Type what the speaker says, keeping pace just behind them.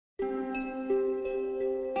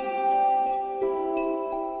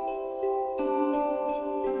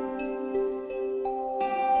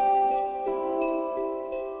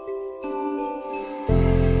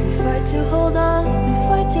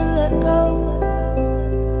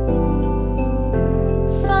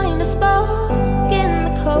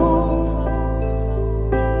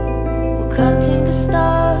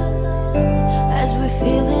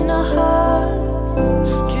feeling our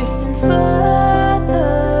hearts drifting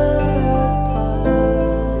further apart.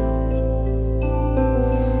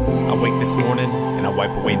 I wake this morning and I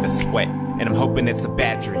wipe away the sweat, and I'm hoping it's a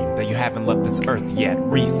bad dream, that you haven't left this earth yet.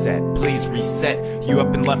 Reset, please reset. You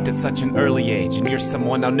up and left at such an early age, and you're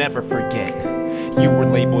someone I'll never forget. You were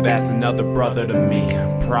labeled as another brother to me.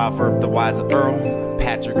 Praverb the Wyse, Earl,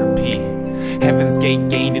 Patrick or P. Heaven's gate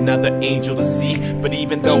gained another angel to see. But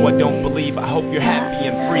even though I don't believe, I hope you're happy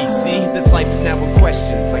and free. See, this life is now in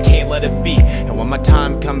questions, I can't let it be. And when my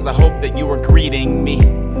time comes, I hope that you are greeting me.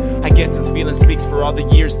 I guess this feeling speaks for all the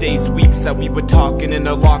years, days, weeks that we would talk and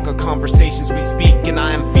interlock our conversations we speak. And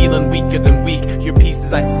I am feeling weaker than weak, your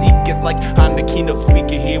pieces I seek. It's like I'm the keynote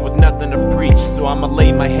speaker here with nothing to preach. So I'ma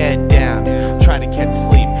lay my head down, try to catch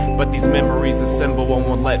sleep, but these memories assemble and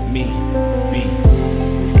won't let me be.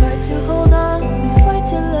 We fight to hold on, we fight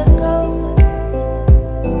to let go.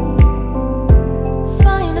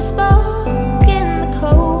 Find a spark in the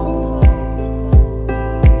cold.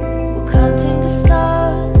 We're counting the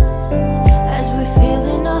stars as we're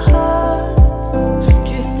feeling our hearts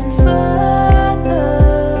drifting further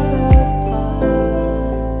apart.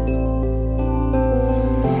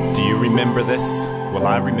 Do you remember this? Well,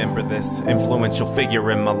 I remember this influential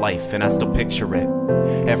figure in my life, and I still picture it.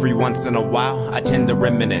 Every once in a while, I tend to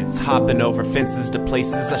reminisce, hopping over fences to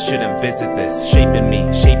places I shouldn't visit. This shaping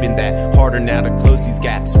me, shaping that, harder now to close these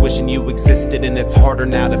gaps, wishing you existed, and it's harder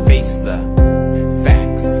now to face the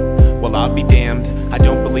facts. Well, I'll be damned, I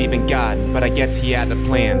don't believe in God, but I guess he had a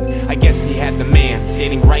plan. I guess he had the man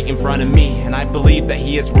standing right in front of me, and I believe that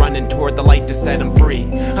he is running toward the light to set him free.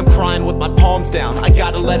 I'm crying with my palms down, I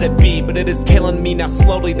gotta let it be, but it is killing me now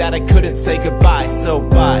slowly that I couldn't say goodbye. So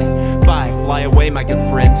bye, bye, fly away my good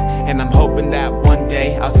friend, and I'm hoping that one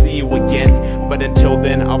day I'll see you again. But until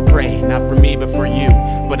then I'll pray, not for me but for you.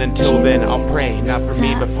 But until then I'll pray, not for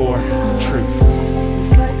me but for truth.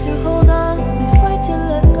 We fight to hold